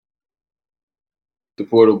the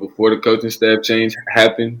portal before the coaching staff change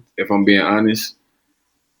happened, if I'm being honest.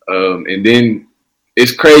 And then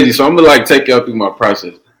it's crazy. So I'm going to, take y'all through my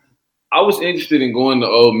process. I was interested in going to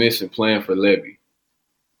Ole Miss and playing for Lebby.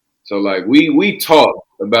 So, we talked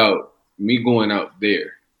about me going out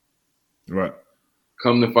there. Right.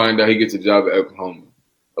 Come to find out he gets a job at Oklahoma.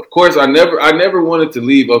 Of course, I never wanted to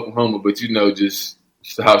leave Oklahoma, but just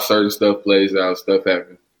how certain stuff plays out, stuff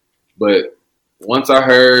happens. But once I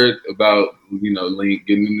heard about, Link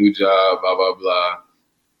getting a new job, blah, blah, blah,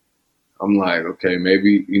 I'm like, okay,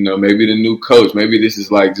 maybe the new coach, maybe this is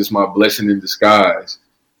just my blessing in disguise.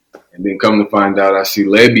 And then come to find out I see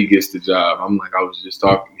Lebby gets the job. I'm like, I was just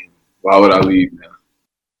talking to him. Why would I leave now?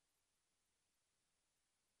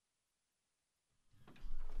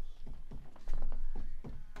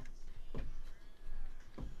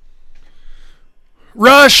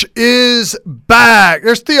 Rush is back.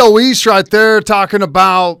 There's Theo East right there talking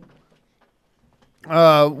about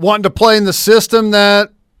wanting to play in the system that,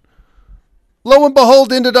 lo and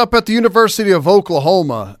behold, ended up at the University of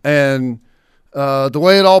Oklahoma. And the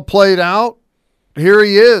way it all played out, here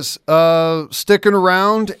he is sticking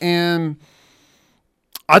around, and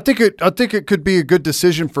I think it could be a good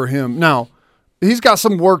decision for him. Now, he's got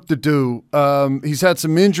some work to do. He's had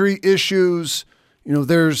some injury issues.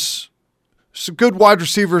 There's some good wide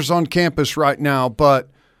receivers on campus right now, but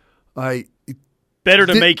better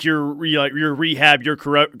to make your rehab, your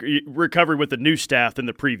recovery with the new staff than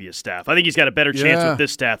the previous staff. I think he's got a better chance with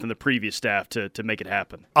this staff than the previous staff to make it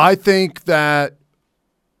happen. I think that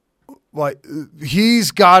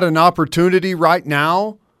he's got an opportunity right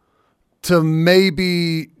now to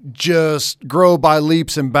maybe just grow by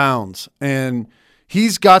leaps and bounds, and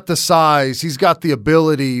he's got the size, he's got the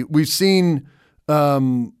ability. We've seen,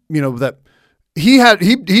 that.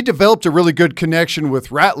 He developed a really good connection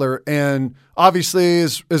with Rattler, and obviously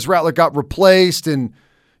as Rattler got replaced, and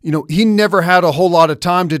he never had a whole lot of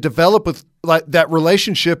time to develop with that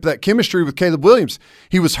relationship, that chemistry with Caleb Williams.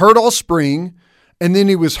 He was hurt all spring, and then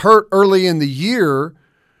he was hurt early in the year.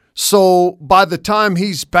 So by the time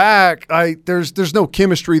he's back, there's no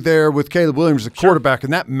chemistry there with Caleb Williams, the quarterback,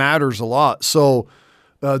 and that matters a lot. So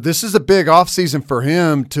this is a big offseason for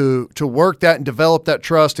him to work that and develop that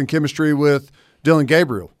trust and chemistry with Dillon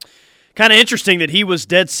Gabriel. Kind of interesting that he was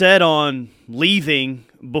dead set on leaving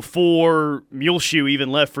before Muleshoe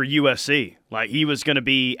even left for USC. He was going to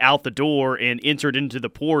be out the door and entered into the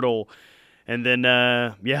portal, and then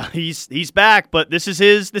he's back. But this is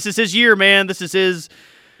his year, man. This is his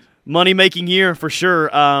money-making year for sure.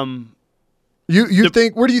 You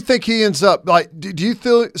think, where do you think he ends up? Do you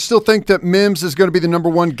still think that Mims is going to be the number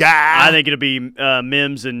one guy? I think it'll be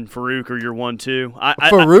Mims and Farouk are your 1-2.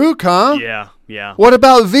 Farouk, huh? Yeah. What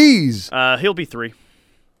about V's? He'll be 3.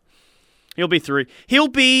 He'll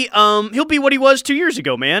be what he was 2 years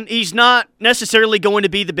ago, man. He's not necessarily going to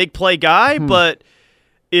be the big play guy, but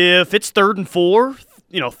if it's 3rd and 4,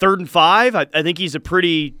 3rd and 5, I think he's a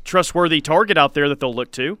pretty trustworthy target out there that they'll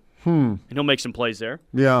look to. And he'll make some plays there.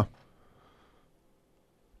 Yeah.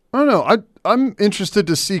 I don't know. I'm interested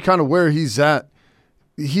to see kind of where he's at.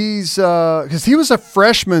 He's because he was a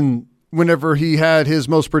freshman whenever he had his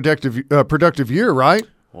most productive year, right?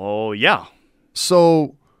 Oh yeah.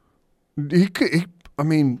 So there's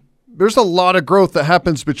a lot of growth that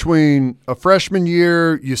happens between a freshman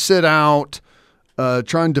year, you sit out,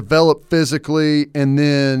 try and develop physically, and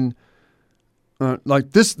then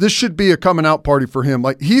this should be a coming out party for him.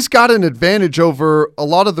 He's got an advantage over a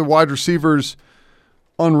lot of the wide receivers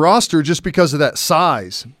on roster just because of that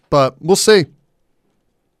size, but we'll see.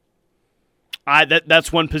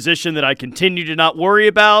 That's one position that I continue to not worry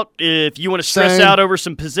about. If you want to stress out over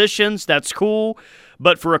some positions, that's cool.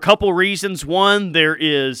 But for a couple reasons. One, there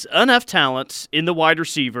is enough talent in the wide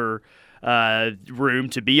receiver room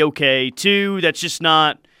to be okay. Two, that's just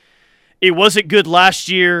not – it wasn't good last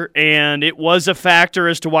year, and it was a factor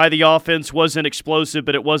as to why the offense wasn't explosive,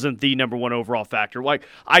 but it wasn't the number one overall factor.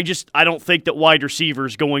 I don't think that wide receiver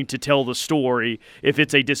is going to tell the story if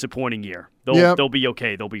it's a disappointing year. They'll be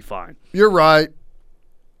okay. They'll be fine. You're right.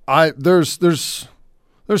 There's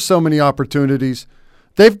so many opportunities.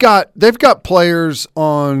 They've got players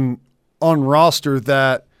on roster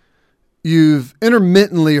that you've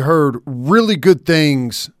intermittently heard really good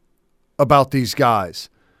things about these guys.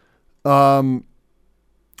 For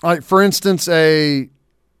instance,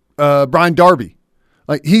 Brian Darby.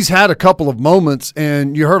 He's had a couple of moments,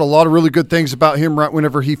 and you heard a lot of really good things about him right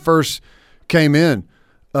whenever he first came in.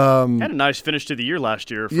 Had a nice finish to the year last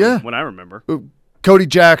year from when I remember. Cody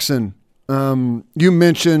Jackson. You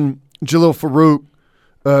mentioned Jalil Farouk.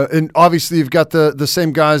 And obviously you've got the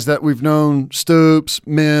same guys that we've known, Stoops,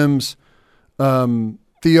 Mims,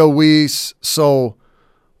 Theo Weiss. So,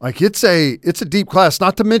 like, it's a deep class.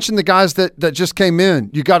 Not to mention the guys that just came in.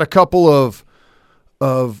 You got a couple of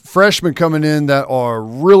freshmen coming in that are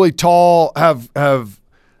really tall, have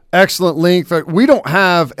excellent length. We don't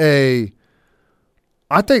have I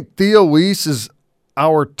think Theo Weiss is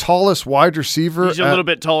our tallest wide receiver. He's a little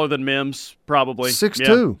bit taller than Mims, probably.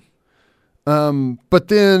 6'2". Yeah. But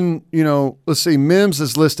then, let's see, Mims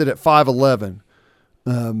is listed at 5'11".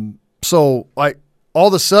 So, like, all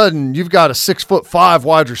of a sudden, you've got a 6'5"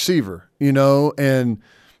 wide receiver, and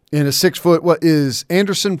in a 6 foot, what is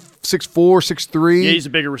Anderson 6'4", 6'3"? Yeah, he's a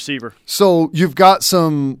bigger receiver. So you've got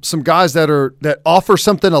some guys that offer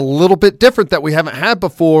something a little bit different that we haven't had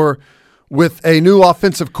before with a new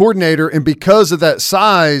offensive coordinator, and because of that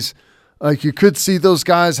size, like, you could see those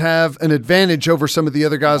guys have an advantage over some of the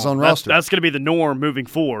other guys on roster. That's going to be the norm moving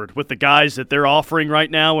forward with the guys that they're offering right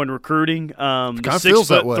now and recruiting. The 6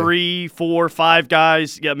 foot 3, 4, 5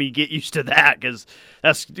 guys. I mean, get used to that, because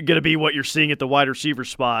that's going to be what you're seeing at the wide receiver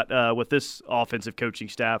spot with this offensive coaching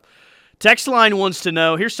staff. Text line wants to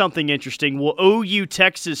know, here's something interesting. Will OU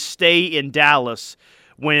Texas stay in Dallas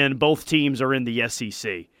when both teams are in the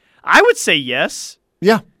SEC? I would say yes.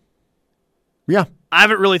 Yeah. I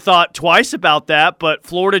haven't really thought twice about that, but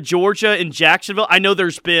Florida, Georgia, and Jacksonville, I know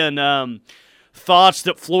there's been thoughts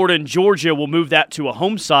that Florida and Georgia will move that to a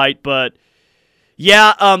home site, but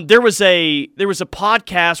yeah, there was a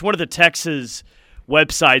podcast, one of the Texas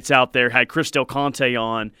websites out there had Chris Del Conte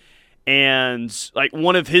on, and like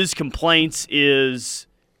one of his complaints is,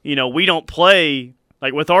 we don't play,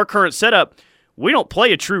 like with our current setup, we don't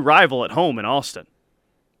play a true rival at home in Austin.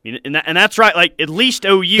 And that's right. Like, at least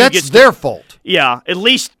OU that's their fault. Yeah, at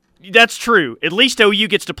least that's true. At least OU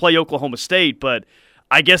gets to play Oklahoma State, but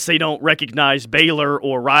I guess they don't recognize Baylor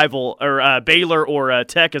or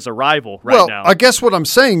Tech as a rival right now. Well, I guess what I'm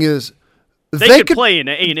saying is they could play in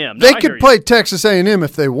A&M. They could play Texas A&M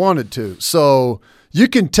if they wanted to. So you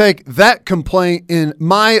can take that complaint, in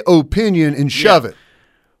my opinion, and shove it.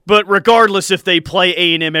 But regardless if they play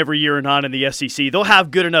A&M every year or not in the SEC, they'll have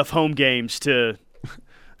good enough home games to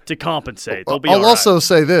compensate. They'll be I'll also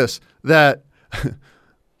say this, that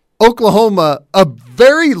Oklahoma, a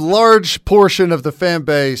very large portion of the fan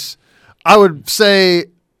base, I would say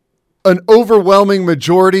an overwhelming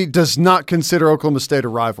majority, does not consider Oklahoma State a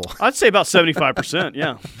rival. I'd say about 75%,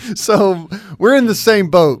 yeah. So we're in the same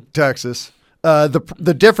boat, Texas.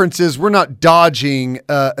 The difference is we're not dodging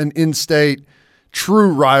an in-state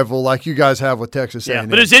true rival like you guys have with Texas A&M.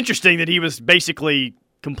 But it's interesting that he was basically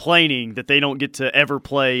complaining that they don't get to ever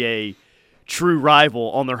play a true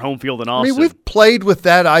rival on their home field in Austin. I mean, we've played with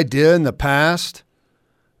that idea in the past,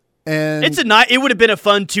 and it would have been a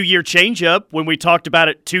fun 2-year changeup when we talked about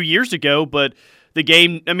it 2 years ago. But the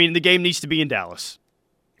game needs to be in Dallas.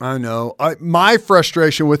 I know. My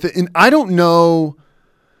frustration with it, and I don't know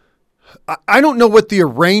what the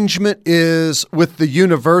arrangement is with the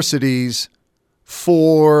universities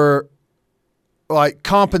for like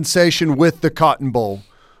compensation with the Cotton Bowl.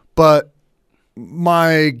 But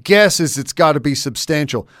my guess is it's got to be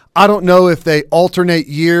substantial. I don't know if they alternate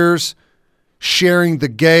years sharing the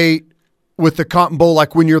gate with the Cotton Bowl,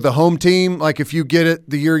 like when you're the home team, like if you get it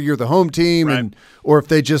the year you're the home team, right, or if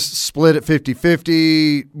they just split it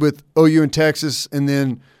 50-50 with OU and Texas and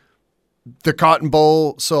then the Cotton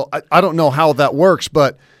Bowl. So I don't know how that works,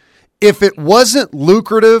 but if it wasn't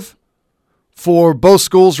lucrative for both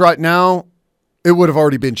schools right now, it would have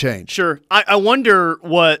already been changed. Sure. I wonder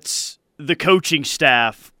what the coaching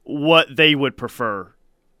staff, what they would prefer.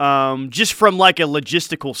 Just from like a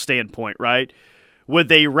logistical standpoint, right? Would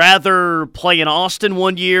they rather play in Austin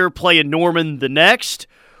one year, play in Norman the next?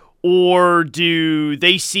 Or do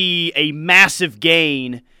they see a massive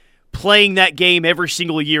gain playing that game every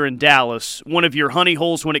single year in Dallas, one of your honey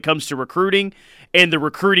holes when it comes to recruiting, and the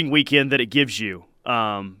recruiting weekend that it gives you?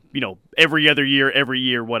 Every other year, every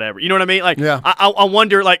year, whatever. You know what I mean? Like, yeah. I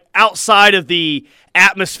wonder, like, outside of the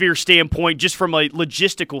atmosphere standpoint, just from a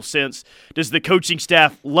logistical sense, does the coaching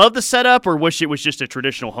staff love the setup or wish it was just a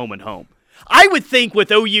traditional home and home? I would think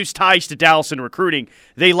with OU's ties to Dallas and recruiting,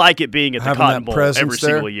 they like it being at the Cotton Bowl every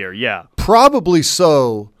single year. Yeah, probably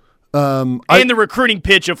so. And the recruiting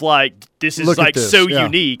pitch of like, this is like so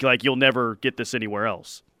unique, like you'll never get this anywhere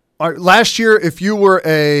else. All right, last year, if you were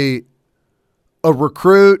a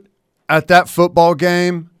recruit at that football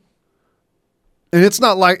game, and it's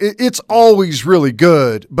not like it's always really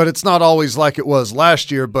good, but it's not always like it was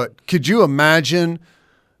last year. But could you imagine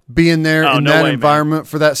being there in that environment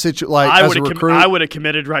for that situation? Like, as a recruit, I would have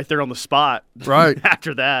committed right there on the spot. Right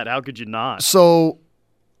after that, how could you not? So,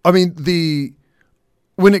 I mean,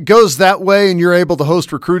 when it goes that way and you're able to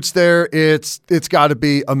host recruits there, it's got to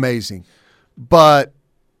be amazing. But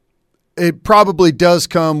it probably does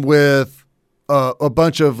come with a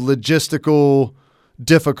bunch of logistical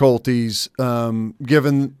difficulties,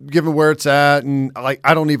 given where it's at, and like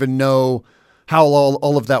I don't even know how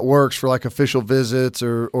all of that works for like official visits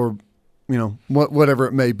or whatever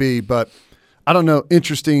it may be. But I don't know.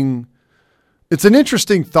 Interesting. It's an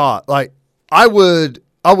interesting thought. Like I would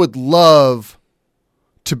love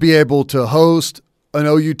to be able to host an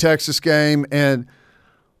OU Texas game, and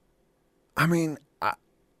I mean,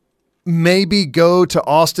 maybe go to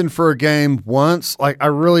Austin for a game once. Like I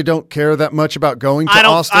really don't care that much about going to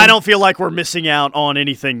Austin. I don't feel like we're missing out on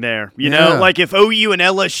anything there. You know, like if OU and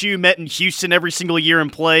LSU met in Houston every single year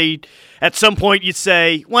and played, at some point you'd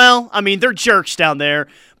say, well, I mean, they're jerks down there,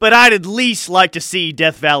 but I'd at least like to see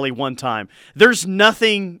Death Valley one time. There's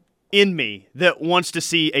nothing in me that wants to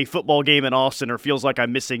see a football game in Austin or feels like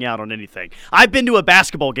I'm missing out on anything. I've been to a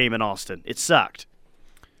basketball game in Austin. It sucked.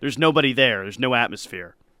 There's nobody there. There's no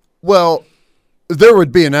atmosphere. Well, there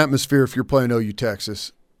would be an atmosphere if you're playing OU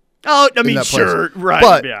Texas. Oh, I mean, sure, right,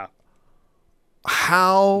 but yeah.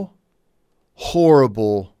 How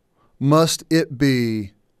horrible must it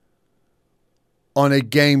be on a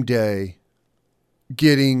game day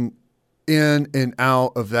getting in and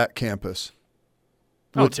out of that campus?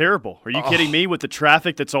 Oh, terrible. Are you kidding me with the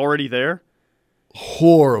traffic that's already there?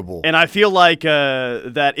 Horrible. And I feel like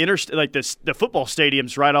that the football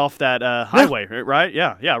stadium's right off that highway, right?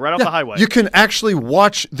 Yeah, right off the highway. You can actually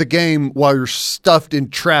watch the game while you're stuffed in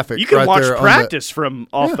traffic. You can right watch there practice from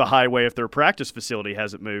off the highway if their practice facility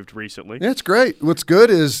hasn't moved recently. Yeah, it's great. What's good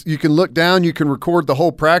is you can look down, you can record the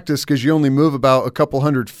whole practice because you only move about a couple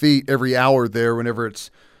hundred feet every hour there whenever it's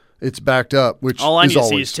backed up, which all I need to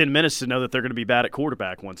see is 10 minutes to know that they're going to be bad at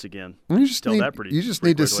quarterback once again. You just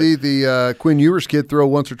need to see the Quinn Ewers kid throw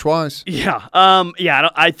once or twice. Yeah.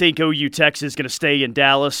 I think OU Texas is going to stay in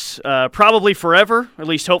Dallas probably forever, at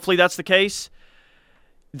least hopefully that's the case.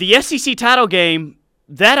 The SEC title game,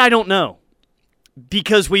 that I don't know,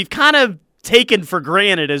 because we've kind of taken for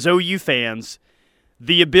granted as OU fans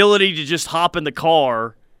the ability to just hop in the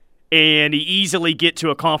car and easily get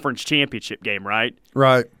to a conference championship game, right?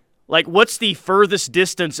 Right. Like, what's the furthest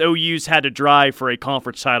distance OU's had to drive for a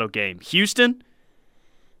conference title game? Houston?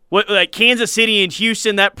 Like Kansas City and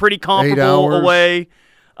Houston, that pretty comparable away.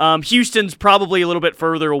 Houston's probably a little bit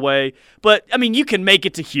further away. But, I mean, you can make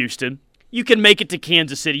it to Houston. You can make it to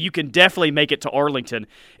Kansas City. You can definitely make it to Arlington.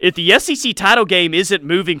 If the SEC title game isn't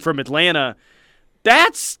moving from Atlanta,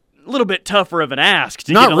 that's a little bit tougher of an ask.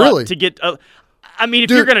 Not really. I mean,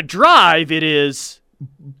 if you're going to drive, it is.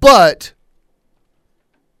 But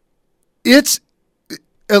it's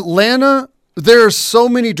Atlanta. There's so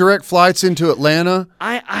many direct flights into Atlanta.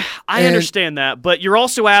 I understand that, but you're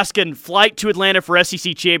also asking flight to Atlanta for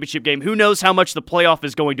SEC championship game. Who knows how much the playoff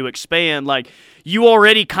is going to expand? Like, you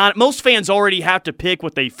already most fans already have to pick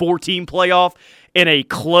with a 4-team playoff in a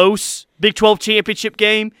close Big 12 championship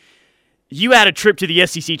game. You add a trip to the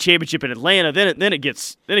SEC championship in Atlanta, then it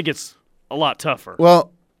gets a lot tougher.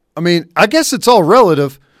 Well, I mean, I guess it's all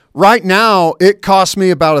relative. Right now, it costs me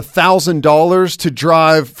about $1,000 to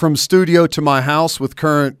drive from studio to my house with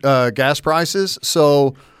current gas prices.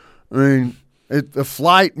 So, I mean, a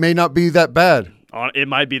flight may not be that bad. It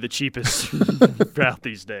might be the cheapest route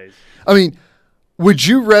these days. I mean, would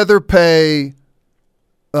you rather pay,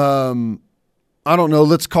 I don't know,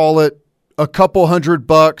 let's call it a couple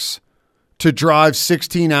 $100 to drive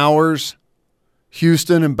 16 hours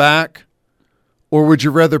Houston and back? Or would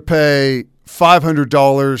you rather pay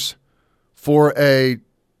 $500 for a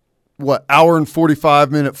hour and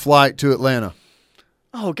 45-minute flight to Atlanta?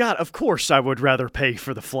 Oh God, of course I would rather pay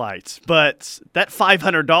for the flights, but that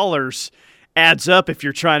 $500 adds up if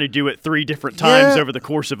you're trying to do it 3 different times over the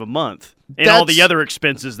course of a month, and all the other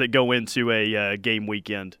expenses that go into a game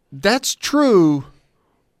weekend. That's true,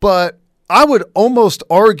 but I would almost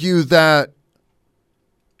argue that.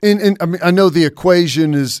 I mean, I know the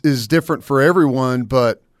equation is different for everyone,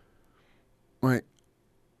 but. Right.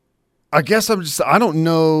 I guess I don't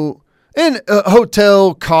know. And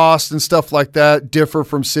hotel costs and stuff like that differ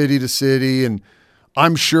from city to city. And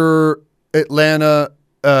I'm sure Atlanta,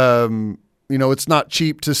 it's not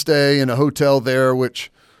cheap to stay in a hotel there,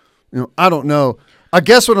 which, I don't know. I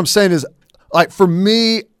guess what I'm saying is, like, for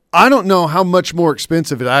me, I don't know how much more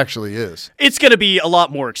expensive it actually is. It's going to be a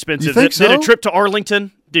lot more expensive than a trip to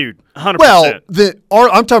Arlington. Dude, 100%. Well,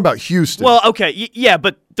 I'm talking about Houston. Well, okay, yeah,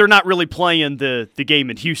 but they're not really playing the game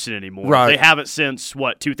in Houston anymore. Right. They haven't since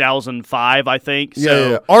 2005, I think.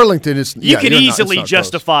 Yeah. Arlington is. You can it's easily not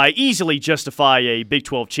justify a Big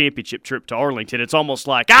 12 championship trip to Arlington. It's almost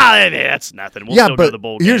like that's nothing. We'll still go to the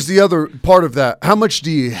bowl game. Here's the other part of that. How much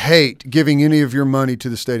do you hate giving any of your money to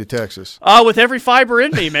the state of Texas? With every fiber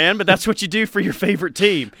in me, man. But that's what you do for your favorite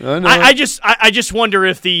team. I know. I just wonder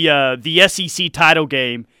if the SEC title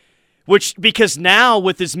game, because now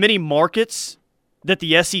with as many markets that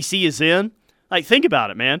the SEC is in, like, think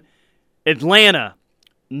about it, man. Atlanta,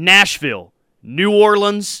 Nashville, New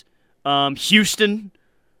Orleans, Houston,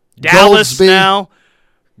 Dallas Goldsby. now,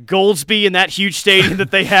 Goldsby in that huge stadium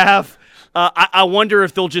that they have. I wonder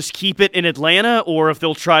if they'll just keep it in Atlanta or if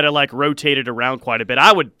they'll try to, like, rotate it around quite a bit.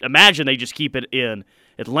 I would imagine they just keep it in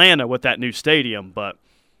Atlanta with that new stadium, but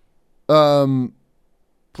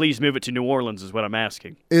please move it to New Orleans is what I'm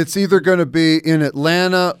asking. It's either going to be in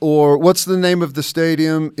Atlanta or what's the name of the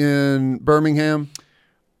stadium in Birmingham?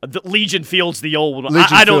 The Legion Field's the old one.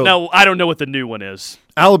 Legion I don't Field. know. I don't know what the new one is.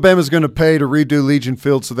 Alabama's going to pay to redo Legion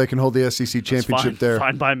Field so they can hold the SEC championship there.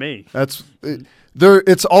 Fine by me. It's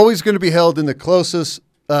always going to be held in the closest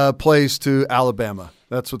place to Alabama.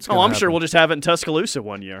 That's what's going to happen. I'm sure we'll just have it in Tuscaloosa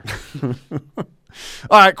one year.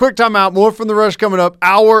 All right, quick timeout. More from The Rush coming up.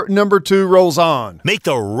 Hour number 2 rolls on. Make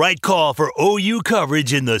the right call for OU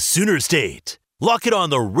coverage in the Sooner State. Lock it on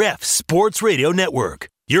the Ref Sports Radio Network.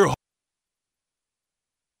 Your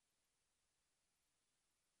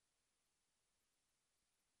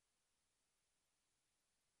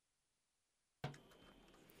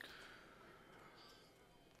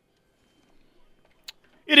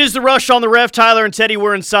It is The Rush on the Ref. Tyler and Teddy,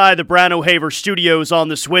 we're inside the Brown O'Haver studios on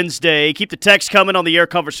this Wednesday. Keep the text coming on the Air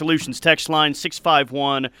Comfort Solutions text line,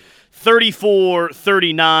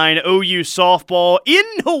 651-3439. OU softball in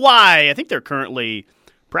Hawaii. I think they're currently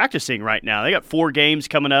practicing right now. They got 4 games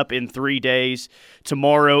coming up in 3 days.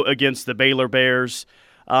 Tomorrow against the Baylor Bears.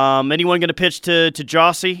 Anyone going to pitch to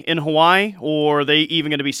Jossie in Hawaii, or are they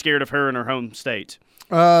even going to be scared of her in her home state?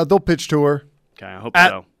 They'll pitch to her. Okay, I hope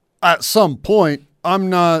so. At some point.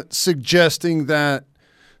 I'm not suggesting that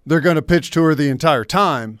they're going to pitch to her the entire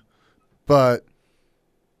time, but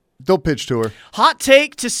they'll pitch to her. Hot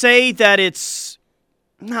take to say that it's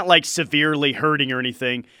not like severely hurting or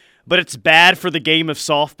anything, but it's bad for the game of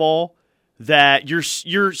softball that your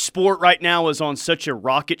sport right now is on such a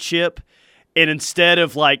rocket ship, and instead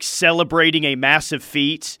of like celebrating a massive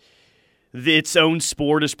feat, its own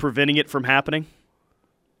sport is preventing it from happening.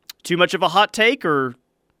 Too much of a hot take, or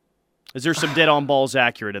is there some dead on balls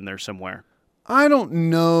accurate in there somewhere? I don't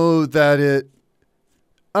know that it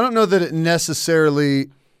necessarily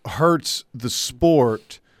hurts the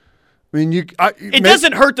sport. I mean, it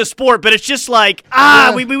doesn't hurt the sport, but it's just like,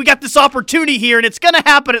 we got this opportunity here, and it's going to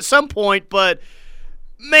happen at some point, but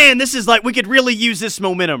man, this is like, we could really use this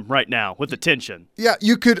momentum right now with the tension. Yeah,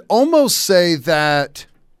 you could almost say that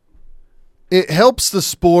it helps the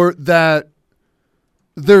sport that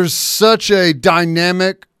there's such a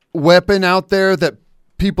dynamic weapon out there that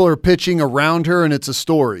people are pitching around her, and it's a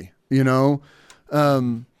story, you know?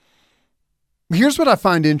 Here's what I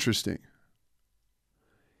find interesting.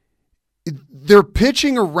 They're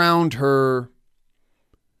pitching around her.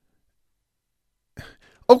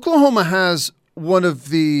 Oklahoma has one of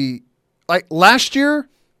the, like last year,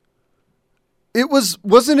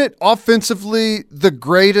 wasn't it offensively the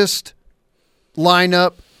greatest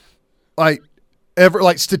lineup, like, ever,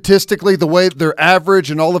 like statistically, the way their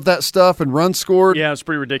average and all of that stuff and runs scored. Yeah, it's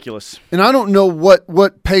pretty ridiculous. And I don't know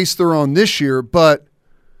what pace they're on this year, but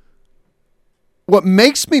what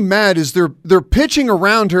makes me mad is they're pitching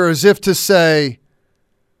around her as if to say,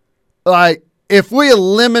 like, if we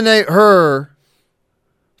eliminate her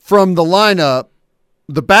from the lineup,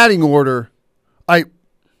 the batting order,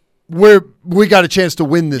 we got a chance to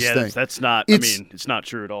win this thing. That's not. It's not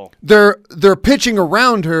true at all. They're pitching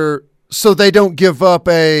around her so they don't give up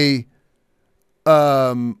a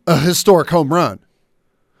historic home run.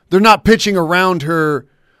 They're not pitching around her.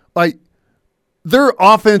 Like, their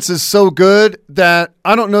offense is so good that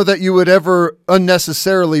I don't know that you would ever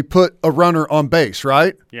unnecessarily put a runner on base,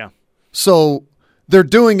 right? Yeah. So they're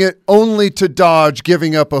doing it only to dodge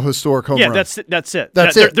giving up a historic home run. Yeah, that's it.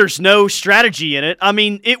 There's no strategy in it. I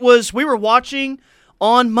mean, we were watching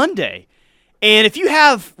on Monday, and if you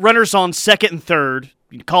have runners on second and third,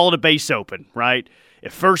 you can call it a base open, right?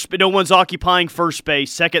 If no one's occupying first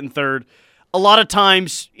base, second and third, a lot of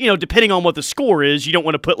times, depending on what the score is, you don't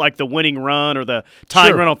want to put like the winning run or the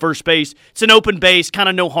tying run on first base. It's an open base, kind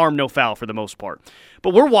of no harm, no foul for the most part.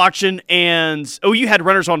 But we're watching, and OU had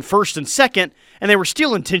runners on first and second, and they were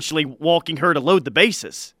still intentionally walking her to load the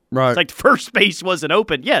bases. Right. It's like the first base wasn't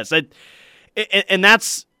open. Yes. And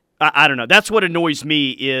that's, I don't know. That's what annoys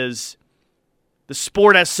me is the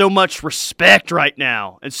sport has so much respect right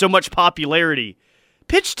now and so much popularity.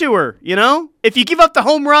 Pitch to her, you know? If you give up the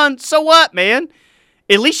home run, so what, man?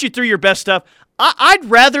 At least you threw your best stuff. I'd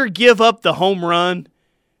rather give up the home run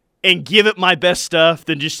and give it my best stuff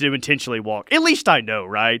than just to intentionally walk. At least I know,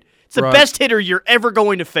 right? It's the best hitter you're ever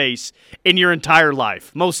going to face in your entire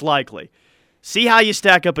life, most likely. See how you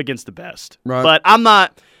stack up against the best. Right. But I'm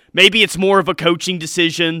not – maybe it's more of a coaching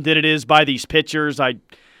decision than it is by these pitchers.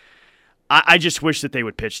 I just wish that they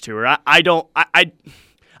would pitch to her. I don't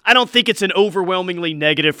think it's an overwhelmingly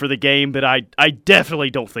negative for the game, but I definitely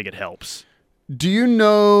don't think it helps. Do you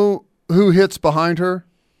know who hits behind her?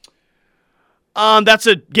 That's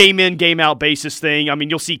a game in, game out basis thing. I mean,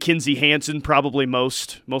 you'll see Kinsey Hansen probably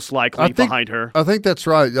most likely behind her. I think that's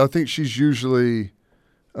right. I think she's usually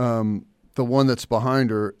the one that's behind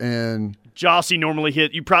her. And Jossie normally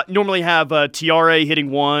hit. You normally have Tiare hitting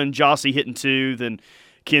 1, Jossie hitting 2, then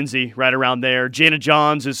Kinsey right around there. Jana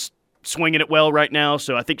Johns is swinging it well right now,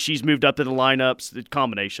 so I think she's moved up to the lineups. The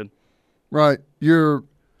combination. Right. You're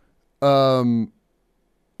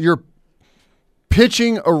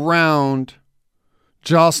pitching around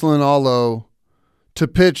Jocelyn Alo to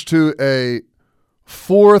pitch to a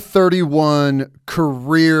 .431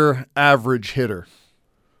 career average hitter,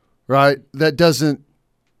 right? That doesn't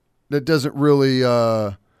really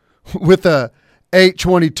with a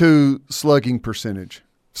 .822 slugging percentage.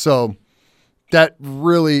 So that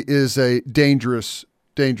really is a dangerous.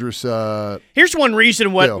 Here's one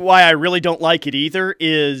reason why I really don't like it either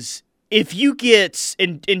is if you get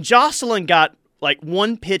and Jocelyn got like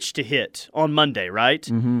one pitch to hit on Monday, right?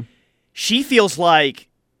 Mm-hmm. She feels like,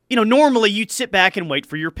 normally you'd sit back and wait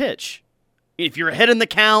for your pitch. If you're ahead in the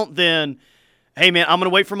count, then, hey, man, I'm going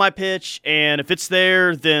to wait for my pitch, and if it's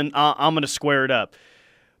there, then I'm going to square it up.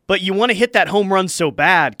 But you want to hit that home run so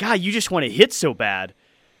bad. God, you just want to hit so bad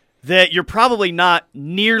that you're probably not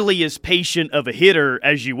nearly as patient of a hitter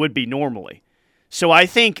as you would be normally. So I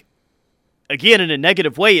think, again, in a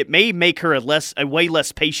negative way, it may make her a way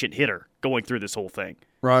less patient hitter going through this whole thing.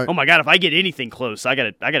 Right. Oh my God, if I get anything close, I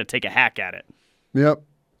gotta take a hack at it. Yep.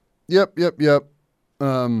 Yeah,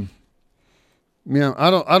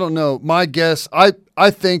 I don't know. My guess, I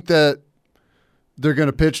think that they're going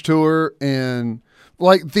to pitch to her, and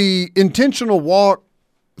like the intentional walk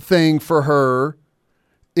thing for her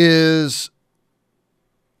is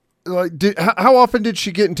like, how often did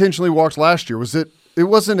she get intentionally walked last year? It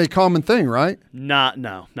wasn't a common thing, right?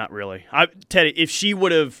 No, not really. Teddy, if she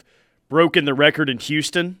would have broken the record in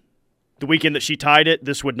Houston the weekend that she tied it,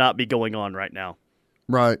 this would not be going on right now.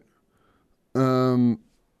 Right.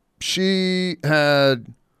 She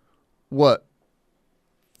had,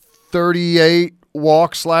 38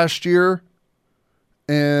 walks last year,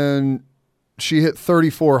 and she hit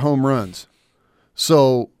 34 home runs.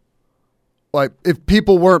 So, like, if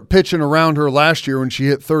people weren't pitching around her last year when she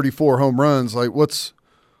hit 34 home runs, like, what's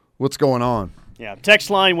going on? Yeah, text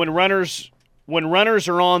line, when runners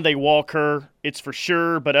are on, they walk her. It's for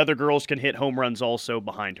sure, but other girls can hit home runs also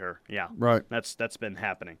behind her. Yeah. Right. That's been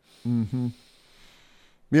happening. Mm-hmm.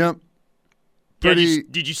 Yeah.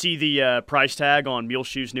 Did you see the price tag on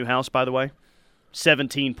Muleshoe's new house, by the way?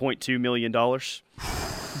 $17.2 million.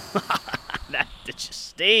 That just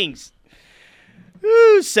stings.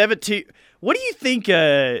 Ooh, 17. What do you think?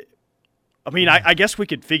 I guess we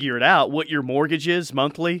could figure it out. What your mortgage is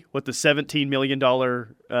monthly with the $17 million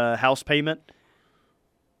house payment.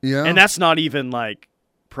 Yeah, and that's not even like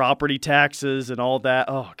property taxes and all that.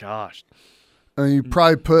 Oh gosh. And you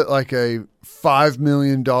probably put like a $5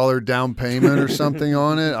 million down payment or something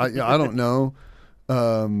on it. I don't know.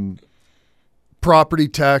 Property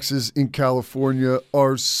taxes in California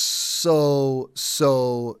are so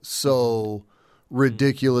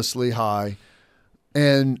ridiculously high.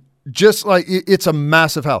 And just like it's a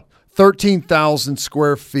massive house, 13,000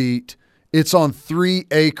 square feet. It's on 3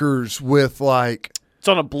 acres with like. It's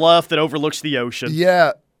on a bluff that overlooks the ocean.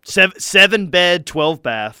 Yeah. 7 bed, 12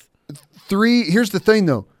 bath. Here's the thing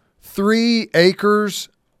though, 3 acres,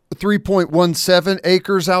 3.17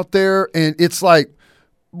 acres out there. And it's like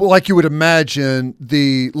you would imagine,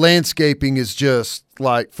 the landscaping is just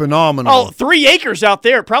like phenomenal. Oh, 3 acres out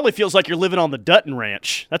there. It probably feels like you're living on the Dutton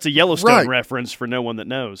Ranch. That's a Yellowstone reference for no one that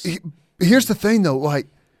knows. Here's the thing though, like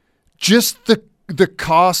just the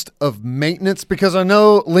cost of maintenance, because I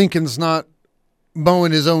know Lincoln's not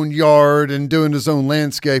mowing his own yard and doing his own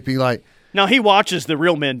landscaping. Like, now he watches the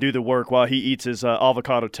real men do the work while he eats his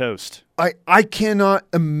avocado toast. I cannot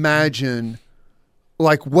imagine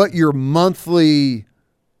like what your monthly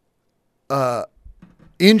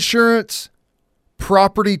insurance,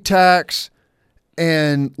 property tax,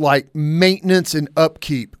 and like maintenance and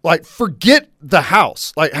upkeep. Like forget the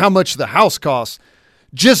house, like how much the house costs.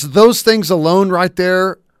 Just those things alone right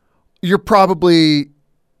there, you're probably,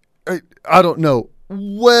 I don't know,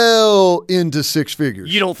 well into six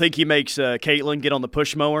figures. You don't think he makes Caitlin get on the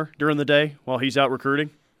push mower during the day while he's out recruiting?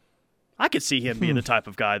 I could see him being the type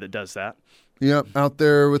of guy that does that. Yep, out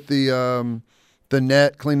there with the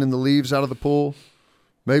net, cleaning the leaves out of the pool.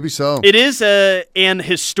 Maybe so. It is an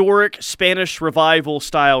historic Spanish Revival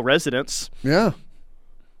style residence. Yeah,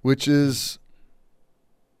 which is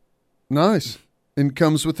nice and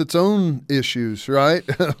comes with its own issues, right?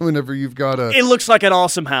 Whenever you've got It looks like an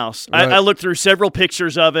awesome house. Right. I looked through several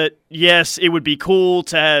pictures of it. Yes, it would be cool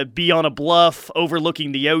to be on a bluff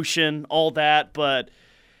overlooking the ocean, all that, but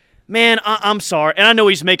man, I'm sorry. And I know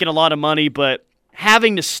he's making a lot of money, but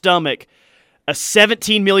having to stomach a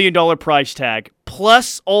 $17 million price tag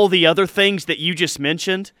plus all the other things that you just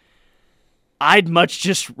mentioned, I'd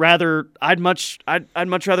much rather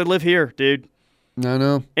live here, dude. I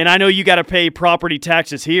know. And I know you got to pay property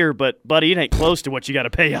taxes here, but buddy, it ain't close to what you got to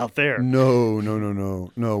pay out there.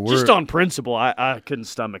 No. Just on principle, I couldn't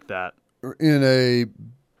stomach that. In a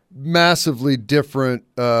massively different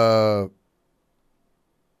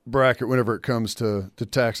bracket whenever it comes to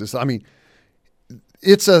taxes. I mean,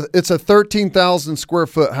 it's a 13,000 square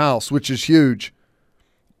foot house, which is huge,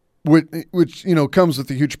 which comes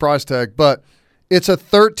with a huge price tag. But it's a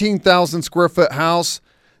 13,000 square foot house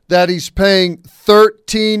that he's paying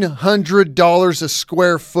 $1,300 a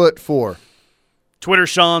square foot for. Twitter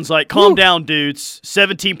Sean's like, calm down, dudes.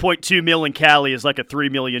 $17.2 million in Cali is like a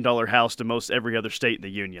 $3 million house to most every other state in the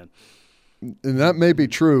union. And that may be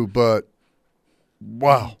true, but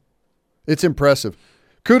wow, it's impressive.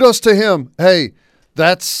 Kudos to him. Hey,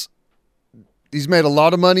 he's made a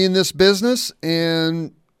lot of money in this business,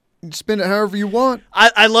 and you spend it however you want.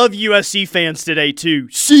 I love USC fans today, too.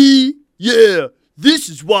 See? Yeah. This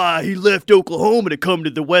is why he left Oklahoma to come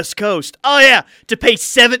to the West Coast. Oh, yeah, to pay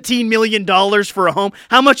 $17 million for a home.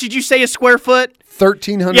 How much did you say a square foot?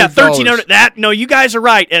 $1,300. Yeah, $1,300. No, you guys are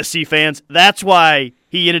right, SC fans. That's why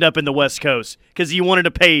he ended up in the West Coast, because he wanted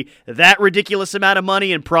to pay that ridiculous amount of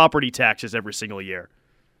money in property taxes every single year.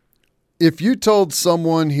 If you told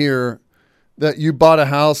someone here that you bought a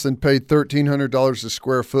house and paid $1,300 a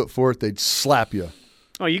square foot for it, they'd slap you.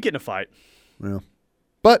 Oh, you get in a fight. Yeah.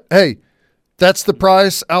 But, hey, that's the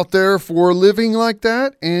price out there for living like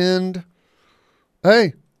that. And,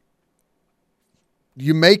 hey,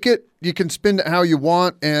 you make it, you can spend it how you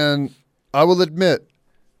want. And I will admit,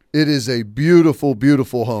 it is a beautiful,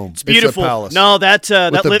 beautiful home. It's beautiful. It's a palace. No,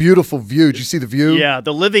 with a beautiful view. Did you see the view? Yeah,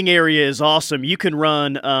 the living area is awesome. You can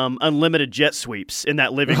run unlimited jet sweeps in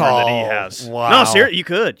that living room that he has. Wow. No, seriously,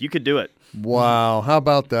 you could do it. Wow, how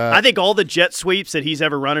about that? I think all the jet sweeps that he's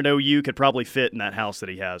ever run at OU could probably fit in that house that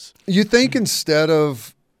he has. You think instead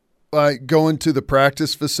of like going to the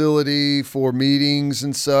practice facility for meetings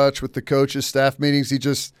and such with the coaches, staff meetings, he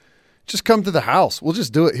just come to the house. We'll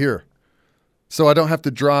just do it here. So I don't have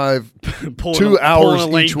to drive 2 hours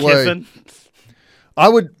each way. Kiffin. I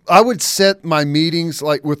would set my meetings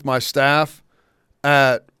like with my staff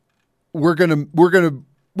at we're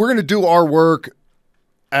gonna do our work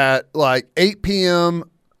at like 8 p.m.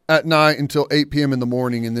 at night until 8 p.m. in the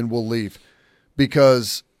morning, and then we'll leave,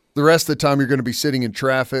 because the rest of the time you're going to be sitting in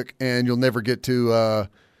traffic and you'll never get to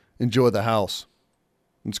enjoy the house.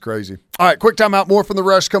 It's crazy. All right, quick timeout. More from The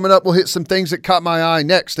Rush coming up. We'll hit some things that caught my eye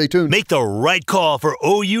next. Stay tuned. Make the right call for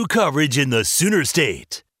OU coverage in the Sooner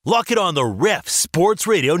State. Lock it on the Ref Sports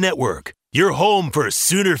Radio Network, your home for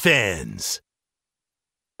Sooner fans.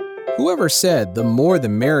 Whoever said the more the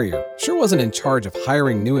merrier sure wasn't in charge of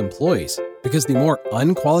hiring new employees, because the more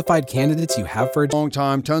unqualified candidates you have for a long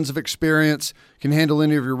time, tons of experience, can handle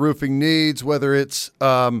any of your roofing needs, whether it's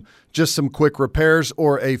just some quick repairs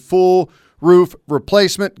or a full roof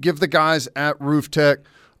replacement. Give the guys at Roof Tech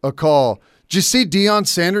a call. Did you see Deion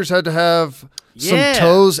Sanders had to have some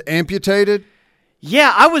toes amputated?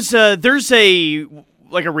 Yeah, I was. There's a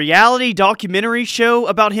reality documentary show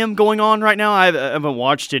about him going on right now. I haven't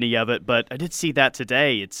watched any of it, but I did see that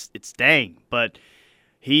today. It's dang, but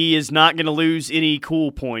he is not going to lose any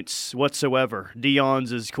cool points whatsoever.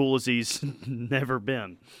 Deion's as cool as he's never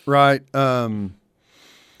been. Right.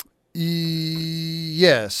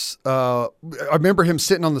 Yes. I remember him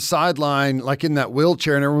sitting on the sideline, like in that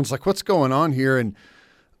wheelchair, and everyone's like, what's going on here? And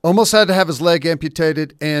almost had to have his leg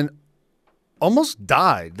amputated and almost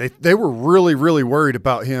died. They were really, really worried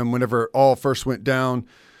about him whenever it all first went down.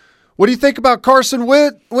 What do you think about Carson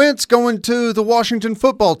Wentz going to the Washington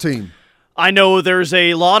football team? I know there's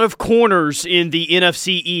a lot of corners in the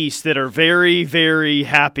NFC East that are very, very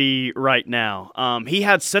happy right now. He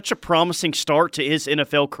had such a promising start to his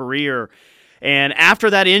NFL career, and after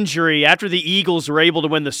that injury, after the Eagles were able to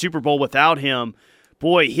win the Super Bowl without him,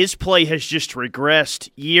 boy, his play has just regressed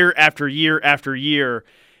year after year after year.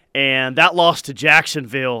 And that loss to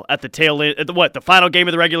Jacksonville at the tail end, the final game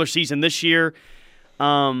of the regular season this year.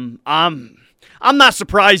 I'm not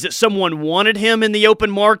surprised that someone wanted him in the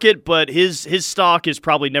open market, but his stock has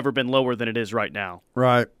probably never been lower than it is right now.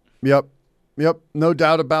 Right. Yep. No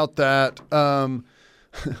doubt about that.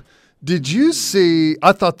 Did you see?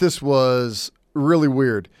 I thought this was really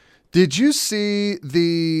weird. Did you see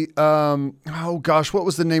the? What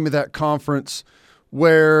was the name of that conference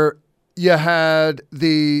where you had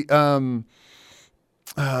the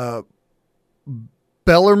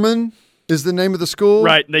Bellarmine is the name of the school.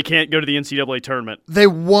 Right. They can't go to the NCAA tournament. They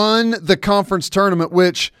won the conference tournament,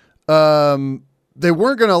 which they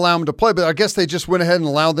weren't going to allow them to play, but I guess they just went ahead and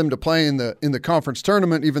allowed them to play in the conference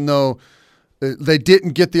tournament, even though they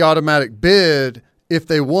didn't get the automatic bid if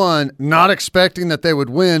they won, not expecting that they would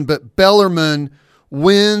win. But Bellarmine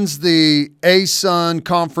wins the ASUN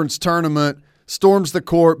conference tournament, storms the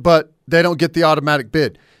court, but they don't get the automatic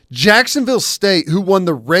bid. Jacksonville State, who won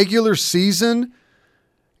the regular season,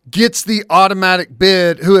 gets the automatic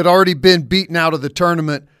bid, who had already been beaten out of the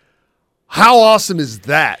tournament. How awesome is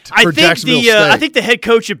that for Jacksonville State? I think the head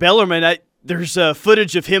coach of Bellarmine, there's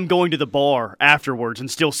footage of him going to the bar afterwards and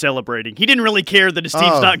still celebrating. He didn't really care that his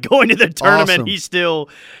team's not going to the tournament. Awesome.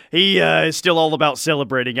 He is still all about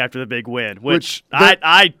celebrating after the big win, which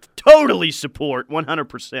I totally support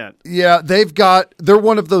 100%. Yeah, they're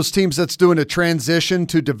one of those teams that's doing a transition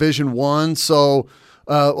to Division I. So,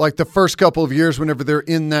 like the first couple of years, whenever they're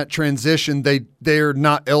in that transition, they're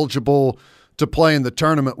not eligible to play in the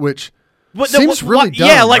tournament, which seems really dumb.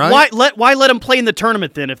 Yeah, right? why let them play in the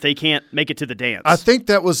tournament then if they can't make it to the dance? I think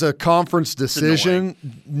that was a conference decision,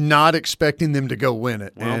 not expecting them to go win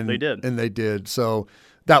it. Well, they did. And they did. So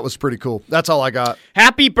that was pretty cool. That's all I got.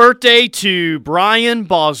 Happy birthday to Brian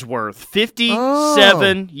Bosworth,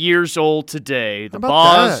 57 years old today. The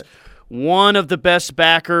Bos, one of the best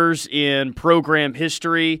backers in program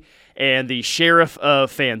history, and the sheriff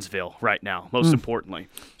of Fansville right now, most importantly.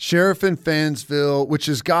 Sheriff in Fansville, which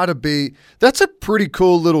has got to be – that's a pretty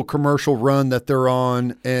cool little commercial run that they're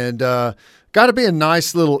on, and got to be a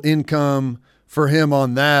nice little income for him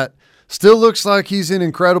on that. Still looks like he's in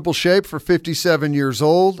incredible shape for 57 years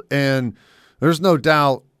old, and there's no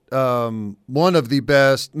doubt one of the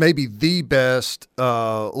best, maybe the best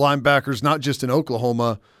linebackers, not just in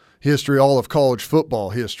Oklahoma history, all of college football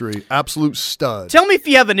history. Absolute stud. Tell me if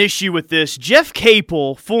you have an issue with this. Jeff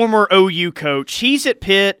Capel, former OU coach, he's at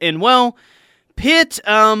Pitt, and, Pitt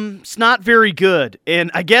is not very good,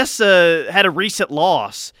 and I guess had a recent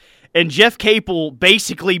loss. And Jeff Capel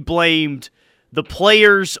basically blamed the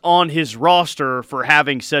players on his roster for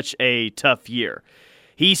having such a tough year.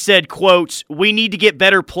 He said, quote, "We need to get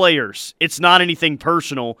better players. It's not anything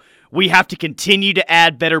personal. We have to continue to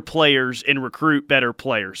add better players and recruit better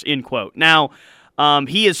players," end quote. Now,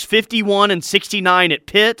 he is 51-69 at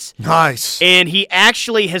Pitt. Nice. And he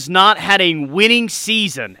actually has not had a winning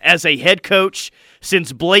season as a head coach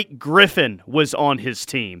since Blake Griffin was on his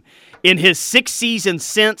team. In his 6 seasons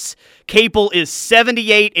since, Capel is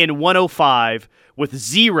 78-105 with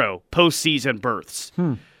 0 postseason berths.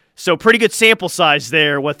 So pretty good sample size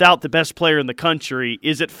there without the best player in the country.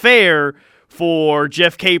 Is it fair for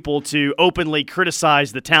Jeff Capel to openly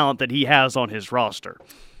criticize the talent that he has on his roster?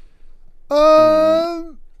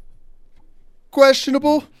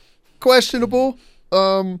 Questionable.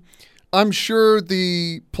 I'm sure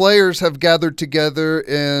the players have gathered together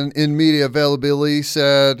and in media availability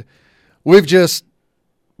said, we've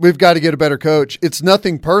got to get a better coach. It's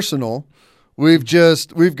nothing personal. We've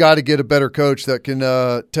got to get a better coach that can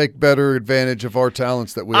take better advantage of our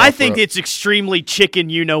talents that we offer. I think it's extremely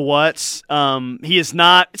chicken you-know-whats. He is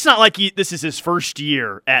not – it's not like this is his first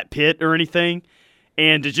year at Pitt or anything.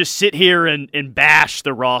 And to just sit here and bash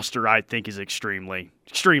the roster, I think, is extremely,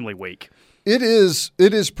 extremely weak. It is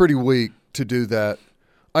pretty weak to do that.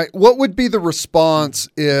 What would be the response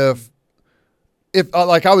if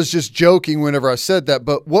like I was just joking whenever I said that,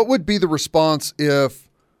 but what would be the response if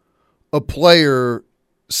a player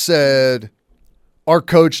said, our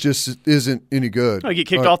coach just isn't any good? He'd get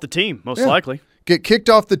kicked off the team, most likely. Get kicked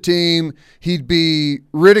off the team. He'd be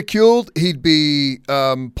ridiculed. He'd be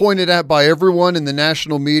pointed at by everyone in the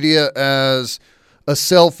national media as a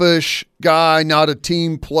selfish guy, not a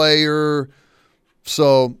team player.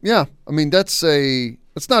 So, yeah, I mean, that's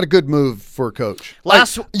not a good move for a coach.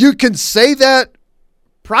 You can say that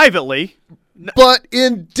Privately. But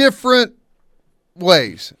in different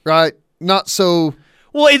ways, right? Not so.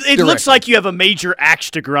 Well, it looks like you have a major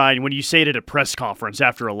axe to grind when you say it at a press conference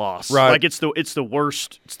after a loss. Right. Like it's the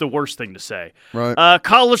worst. It's the worst thing to say. Right.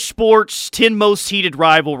 College sports 10 most heated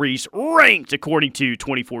rivalries ranked according to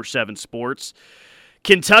 24/7 Sports.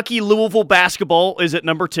 Kentucky Louisville basketball is at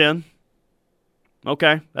number 10.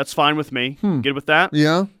 Okay, that's fine with me. Good with that.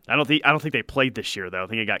 Yeah. I don't think they played this year though. I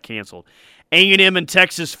think it got canceled. A&M and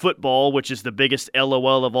Texas football, which is the biggest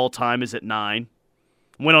LOL of all time, is at 9.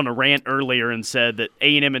 Went on a rant earlier and said that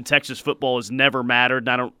A&M and Texas football has never mattered, and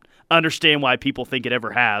I don't understand why people think it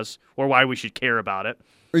ever has or why we should care about it.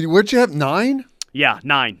 Where'd you have 9? Yeah,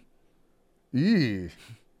 9. Eee.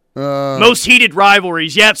 Most heated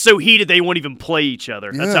rivalries. Yeah, it's so heated they won't even play each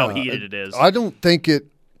other. That's how heated it is. I don't think it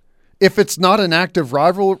 – if it's not an active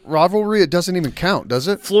rivalry, it doesn't even count, does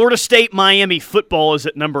it? Florida State-Miami football is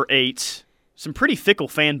at number 8. Some pretty fickle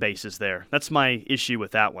fan bases there. That's my issue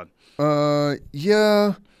with that one.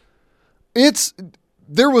 Yeah.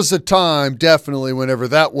 There was a time, definitely, whenever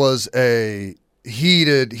that was a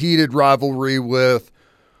heated rivalry with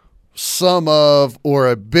some of or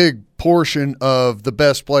a big portion of the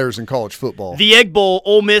best players in college football. The Egg Bowl,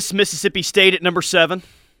 Ole Miss, Mississippi State at number 7.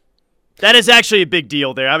 That is actually a big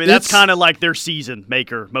deal there. I mean, that's kind of like their season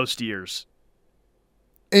maker most years.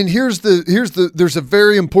 And there's a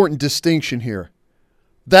very important distinction here.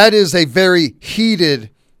 That is a very heated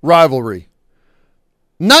rivalry.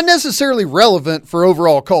 Not necessarily relevant for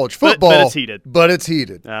overall college football. But it's heated. But it's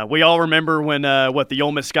heated. We all remember when the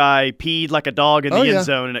Ole Miss guy peed like a dog in the end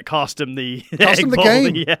zone, and it cost him the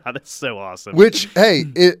game. Yeah, that's so awesome. Which, hey,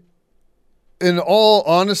 in all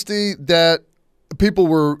honesty, that people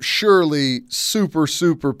were surely super,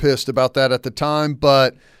 super pissed about that at the time,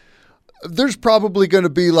 but there's probably going to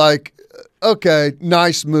be like, okay,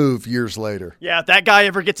 nice move years later. Yeah, if that guy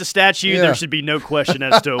ever gets a statue, there should be no question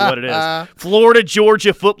as to what it is. Florida,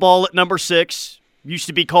 Georgia football at number 6. Used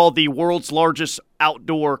to be called the world's largest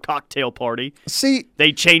outdoor cocktail party. See,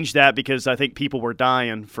 they changed that because I think people were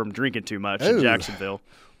dying from drinking too much in Jacksonville.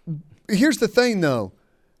 Here's the thing, though.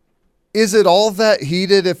 Is it all that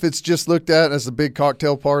heated if it's just looked at as a big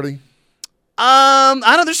cocktail party? I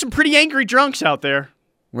know there's some pretty angry drunks out there.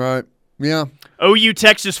 Right. Yeah. OU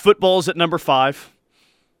Texas football is at number 5.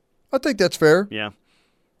 I think that's fair. Yeah.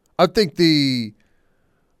 I think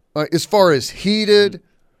as far as heated,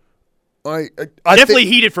 I definitely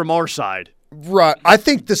heated from our side. Right. I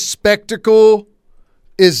think the spectacle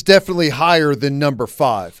is definitely higher than number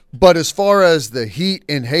 5. But as far as the heat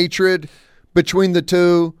and hatred between the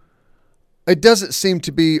two, it doesn't seem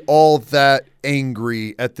to be all that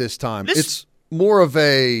angry at this time. It's more of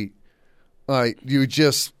a you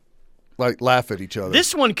just laugh at each other.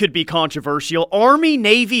 This one could be controversial.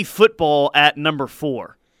 Army-Navy football at number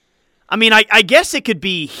 4. I mean, I guess it could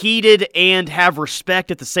be heated and have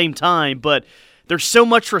respect at the same time, but there's so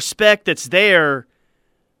much respect that's there,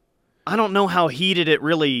 I don't know how heated it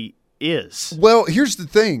really is. Well, here's the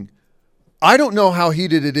thing. I don't know how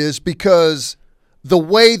heated it is because the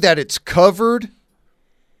way that it's covered,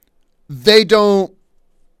 they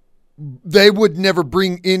would never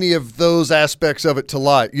bring any of those aspects of it to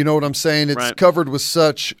light. You know what I'm saying? It's covered with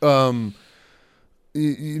such, as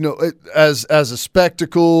a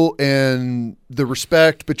spectacle and the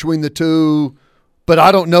respect between the two. But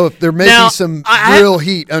I don't know if there may be some real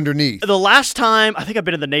heat underneath. The last time, I think I've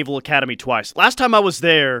been in the Naval Academy twice. Last time I was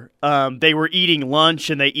there, they were eating lunch,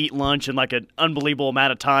 and they eat lunch in like an unbelievable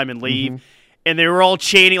amount of time and leave. Mm-hmm. And they were all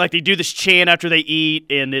chanting, like they do this chant after they eat,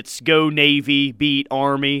 and it's go Navy, beat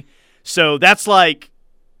Army. So that's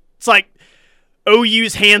it's like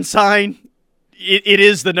OU's hand sign. It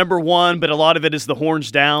is the number 1, but a lot of it is the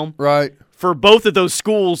horns down. Right. For both of those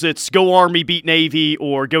schools, it's go Army, beat Navy,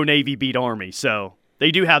 or go Navy, beat Army. So they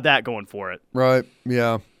do have that going for it. Right,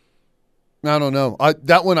 yeah. I don't know.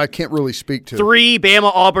 That one I can't really speak to. 3,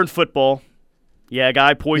 Bama-Auburn football. Yeah, a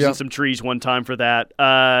guy poisoned some trees one time for that.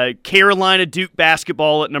 Carolina-Duke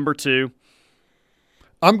basketball at number 2.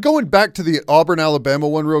 I'm going back to the Auburn-Alabama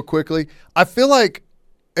one real quickly. I feel like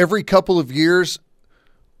every couple of years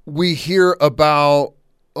we hear about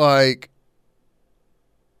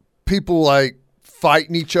people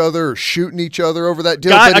fighting each other or shooting each other over that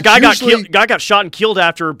deal. A guy got shot and killed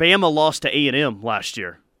after Bama lost to A&M last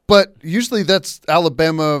year. But usually that's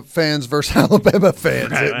Alabama fans versus Alabama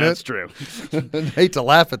fans, isn't it? That's true. I hate to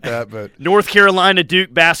laugh at that, but North Carolina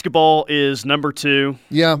Duke basketball is number 2.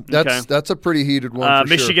 Yeah, that's a pretty heated one.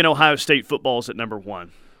 Michigan Ohio State football is at number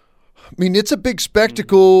 1. I mean, it's a big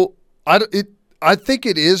spectacle. I think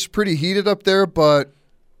it is pretty heated up there, but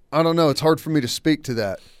I don't know. It's hard for me to speak to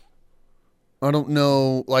that. I don't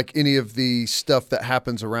know like any of the stuff that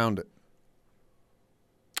happens around it.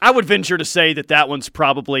 I would venture to say that one's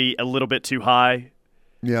probably a little bit too high.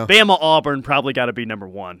 Yeah. Bama Auburn probably got to be number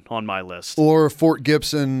 1 on my list. Or Fort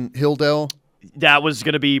Gibson Hilldale. That was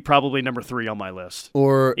going to be probably number 3 on my list.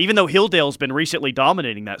 Or even though Hilldale's been recently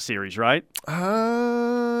dominating that series, right?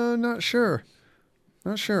 Not sure.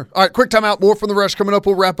 Not sure. All right, quick timeout. More from The Rush coming up.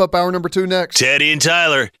 We'll wrap up hour number 2 next. Teddy and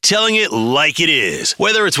Tyler, telling it like it is,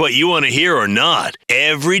 whether it's what you want to hear or not,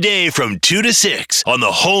 every day from 2 to 6 on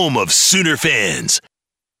the home of Sooner fans.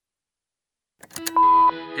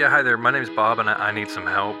 Yeah, hi there. My name's Bob, and I need some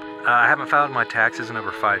help. I haven't filed my taxes in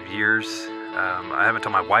over 5 years. I haven't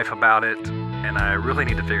told my wife about it, and I really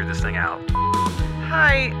need to figure this thing out.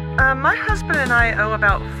 Hi, my husband and I owe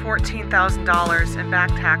about $14,000 in back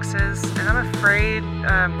taxes, and I'm afraid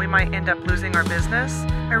we might end up losing our business.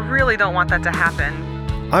 I really don't want that to happen.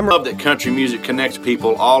 I love that country music connects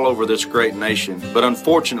people all over this great nation, but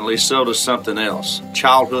unfortunately so does something else,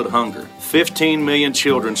 childhood hunger. 15 million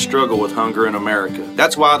children struggle with hunger in America.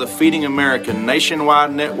 That's why the Feeding America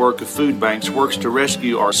nationwide network of food banks works to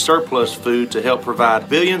rescue our surplus food to help provide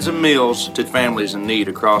billions of meals to families in need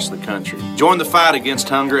across the country. Join the fight against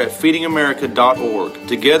hunger at feedingamerica.org.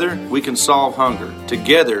 Together, we can solve hunger.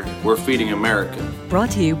 Together, we're Feeding America.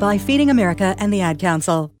 Brought to you by Feeding America and the Ad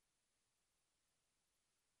Council.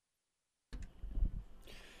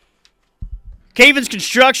 Cavens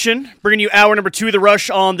Construction, bringing you hour number 2 of The Rush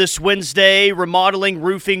on this Wednesday. Remodeling,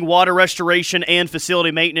 roofing, water restoration, and facility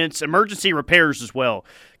maintenance. Emergency repairs as well.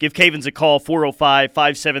 Give Cavens a call,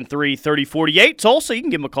 405-573-3048. Tulsa, you can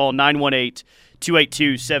give them a call,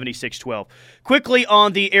 918-282-7612. Quickly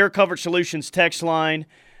on the Air Comfort Solutions text line,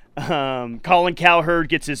 Colin Cowherd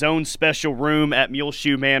gets his own special room at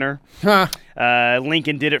Muleshoe Manor.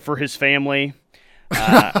 Lincoln did it for his family.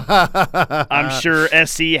 I'm sure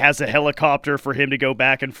SC has a helicopter for him to go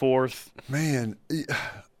back and forth. Man,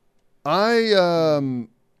 that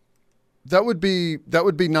would be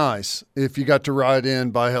nice if you got to ride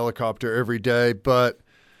in by helicopter every day, but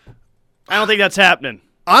I don't think that's happening.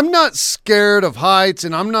 I'm not scared of heights,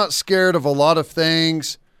 and I'm not scared of a lot of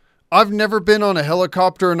things. I've never been on a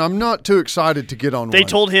helicopter, and I'm not too excited to get on one. They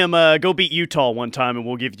told him, go beat Utah one time, and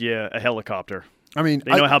we'll give you a helicopter. I mean,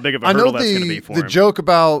 they know how big of a hurdle that's going to be for him. The joke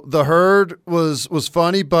about the herd was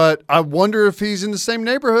funny, but I wonder if he's in the same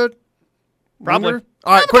neighborhood. Probably. Wonder?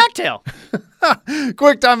 All right, quick cocktail.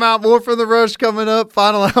 Quick timeout. More from The Rush coming up.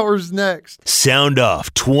 Final hours next. Sound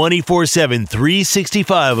off 24/7,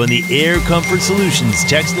 365 on the Air Comfort Solutions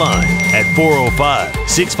text line at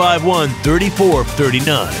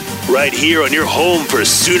 405-651-3439. Right here on your home for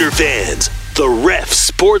Sooner fans, the Ref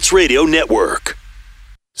Sports Radio Network.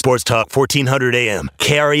 Sports Talk 1400 AM,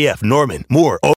 KREF Norman, more.